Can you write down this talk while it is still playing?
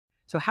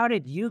So how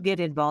did you get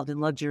involved in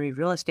luxury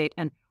real estate?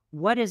 And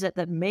what is it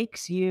that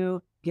makes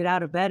you get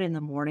out of bed in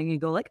the morning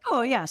and go like,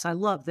 oh, yes, I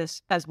love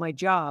this as my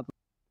job?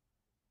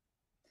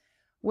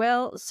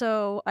 Well,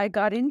 so I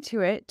got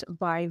into it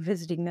by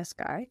visiting this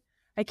guy.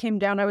 I came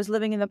down, I was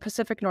living in the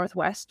Pacific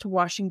Northwest,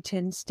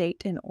 Washington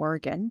State and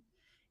Oregon.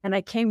 And I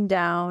came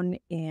down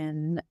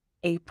in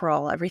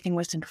April. Everything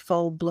was in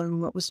full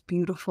bloom. It was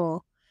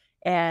beautiful.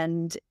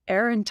 And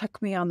Aaron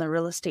took me on the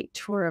real estate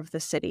tour of the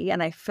city,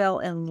 and I fell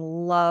in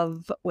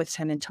love with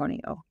San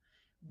Antonio.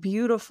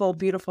 Beautiful,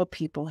 beautiful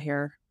people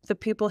here. The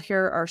people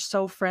here are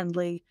so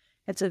friendly.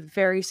 It's a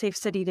very safe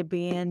city to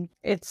be in.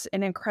 It's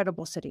an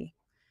incredible city.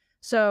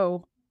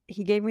 So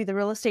he gave me the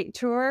real estate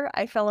tour.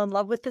 I fell in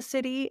love with the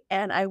city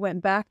and I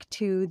went back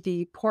to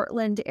the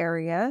Portland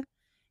area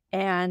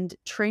and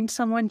trained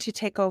someone to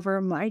take over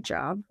my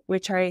job,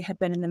 which I had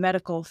been in the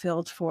medical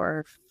field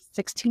for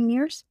 16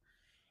 years.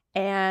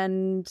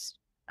 And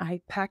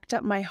I packed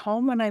up my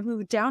home and I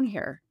moved down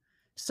here.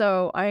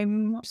 So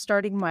I'm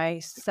starting my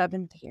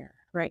seventh year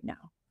right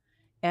now.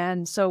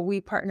 And so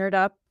we partnered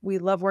up. We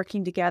love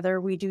working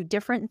together. We do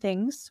different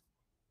things.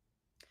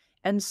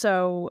 And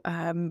so,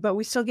 but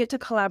we still get to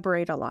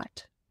collaborate a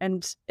lot.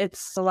 And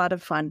it's a lot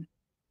of fun.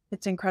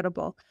 It's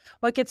incredible.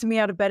 What gets me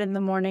out of bed in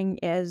the morning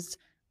is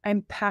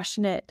I'm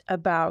passionate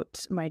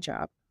about my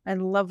job. I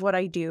love what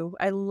I do.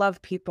 I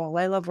love people.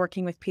 I love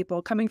working with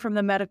people. Coming from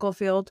the medical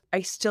field,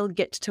 I still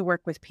get to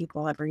work with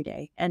people every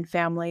day and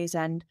families.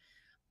 And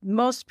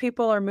most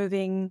people are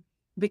moving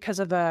because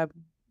of a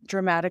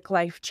dramatic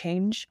life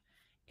change.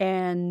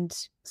 And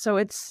so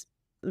it's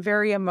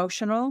very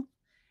emotional.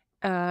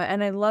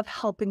 And I love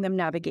helping them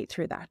navigate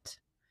through that.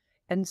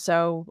 And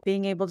so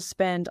being able to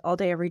spend all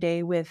day, every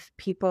day with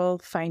people,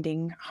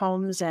 finding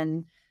homes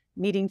and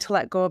needing to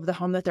let go of the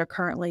home that they're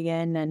currently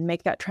in and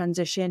make that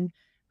transition,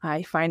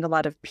 I find a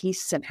lot of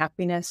peace and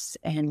happiness.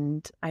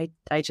 And I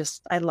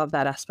love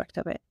that aspect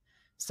of it.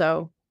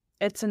 So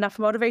it's enough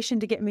motivation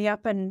to get me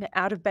up and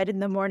out of bed in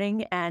the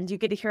morning, and you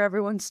get to hear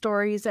everyone's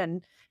stories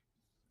and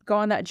go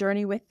on that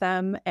journey with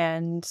them.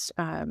 And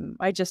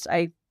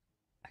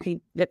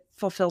it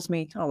fulfills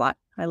me a lot.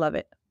 I love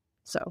it.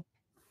 So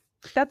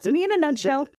that's me in a nutshell.